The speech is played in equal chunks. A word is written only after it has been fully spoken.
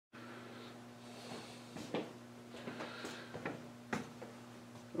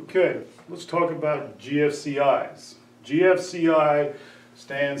Okay, let's talk about GFCIs. GFCI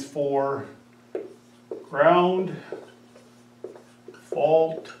stands for Ground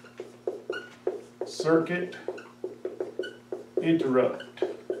Fault Circuit Interrupt.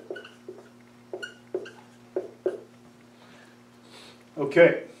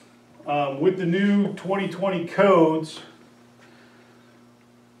 Okay, with the new 2020 codes,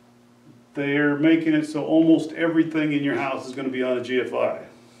 they're making it so almost everything in your house is going to be on a GFI.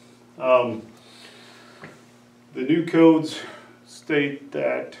 The new codes state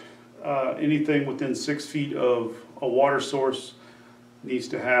that anything within 6 feet of a water source needs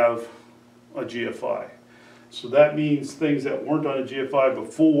to have a GFI. So that means things that weren't on a GFI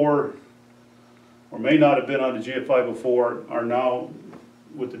before, or may not have been on a GFI before, are now,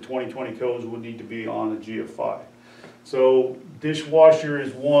 with the 2020 codes, would need to be on a GFI. So dishwasher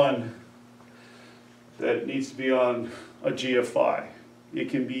is one that needs to be on a GFI. It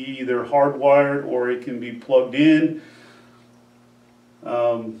can be either hardwired or it can be plugged in.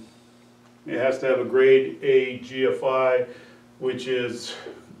 It has to have a grade A GFI, which is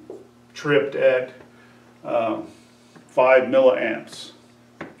tripped at 5 milliamps.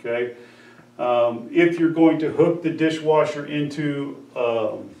 Okay. If you're going to hook the dishwasher into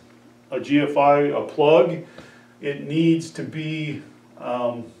a GFI, a plug, it needs to be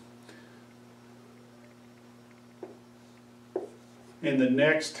in the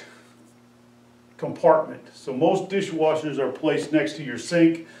next compartment. So most dishwashers are placed next to your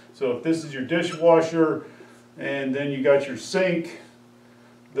sink. So if this is your dishwasher and then you got your sink,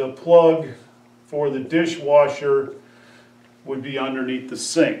 the plug for the dishwasher would be underneath the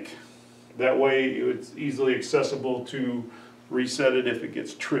sink. That way it's easily accessible to reset it if it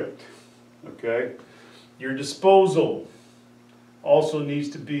gets tripped. Okay? Your disposal also needs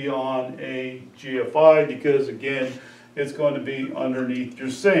to be on a GFI because, again, it's going to be underneath your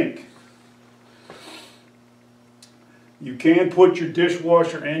sink. You can put your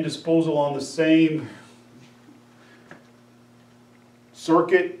dishwasher and disposal on the same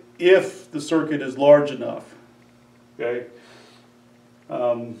circuit if the circuit is large enough. Okay?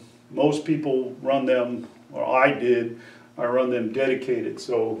 Most people run them, or I run them dedicated.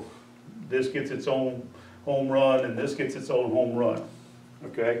 So this gets its own home run and this gets its own home run.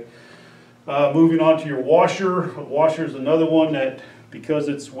 Okay? Moving on to your washer. A washer is another one that, because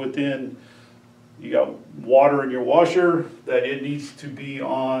it's within, you got water in your washer, that it needs to be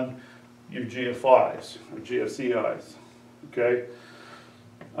on your GFIs or GFCIs. Okay.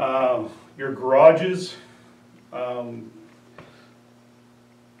 Your garages. I've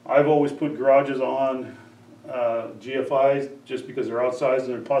always put garages on GFIs just because they're outside and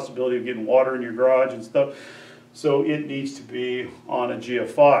there's a possibility of getting water in your garage and stuff. So it needs to be on a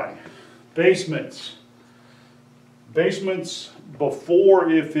GFI. Basements. Basements before,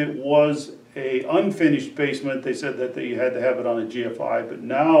 if it was a unfinished basement, they said that they had to have it on a GFI, but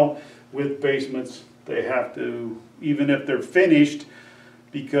now with basements they have to, even if they're finished,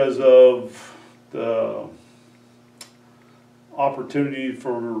 because of the opportunity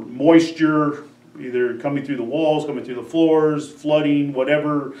for moisture either coming through the walls, coming through the floors, flooding,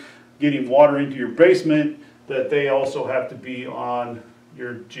 whatever, getting water into your basement, that they also have to be on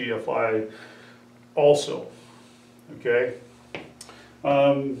your GFI also. Okay.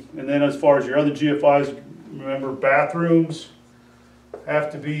 And then as far as your other GFIs, remember bathrooms have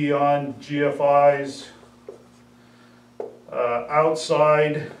to be on GFIs.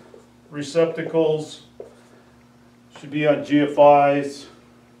 Outside receptacles should be on GFIs.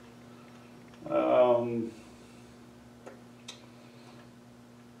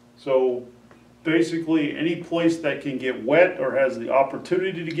 So basically any place that can get wet or has the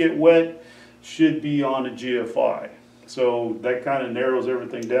opportunity to get wet should be on a GFI. So that kind of narrows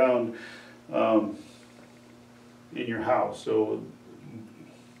everything down in your house. So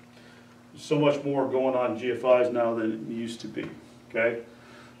much more going on GFIs now than it used to be. Okay,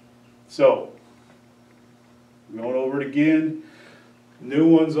 so going over it again. New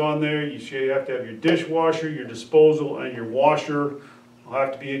ones on there. You should have to have your dishwasher, your disposal, and your washer will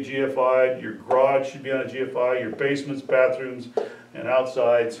have to be a GFI. Your garage should be on a GFI. Your basements, bathrooms, and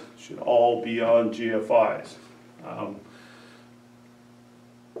outsides should all be on GFIs.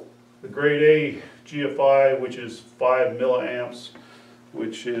 The grade A GFI, which is 5 milliamps,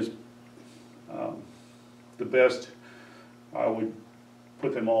 which is the best, I would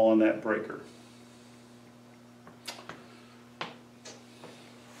put them all on that breaker.